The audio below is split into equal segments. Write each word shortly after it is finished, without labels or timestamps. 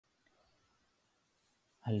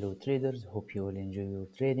Hello traders, hope you will enjoy your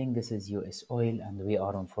trading. This is USOIL and we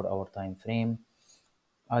are on 4 hour time frame.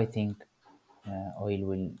 I think oil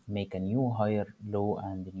will make a new higher low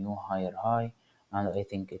and a new higher high, and I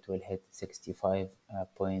think it will hit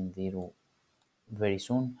 65.0 very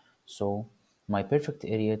soon. So my perfect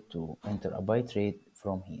area to enter a buy trade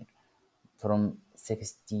from here, from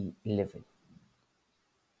 60 level.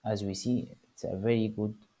 As we see, it's a very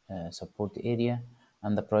good support area,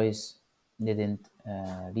 and the price didn't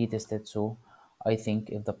retest it. So I think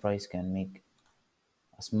if the price can make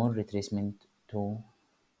a small retracement to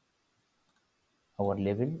our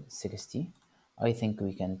level 60, I think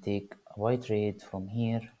we can take a buy trade from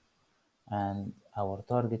here, and our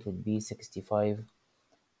target would be 65.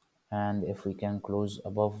 And if we can close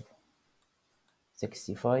above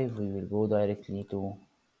 65, we will go directly to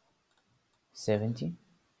 70.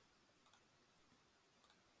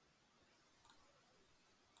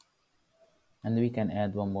 And we can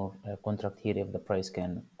add one more contract here if the price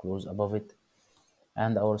can close above it,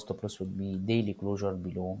 and our stop loss would be daily closure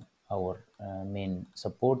below our main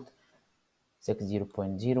support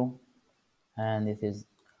 60.0. And it is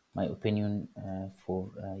my opinion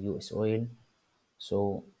for US oil.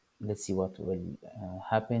 So let's see what will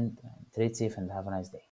happen. Trade safe and have a nice day.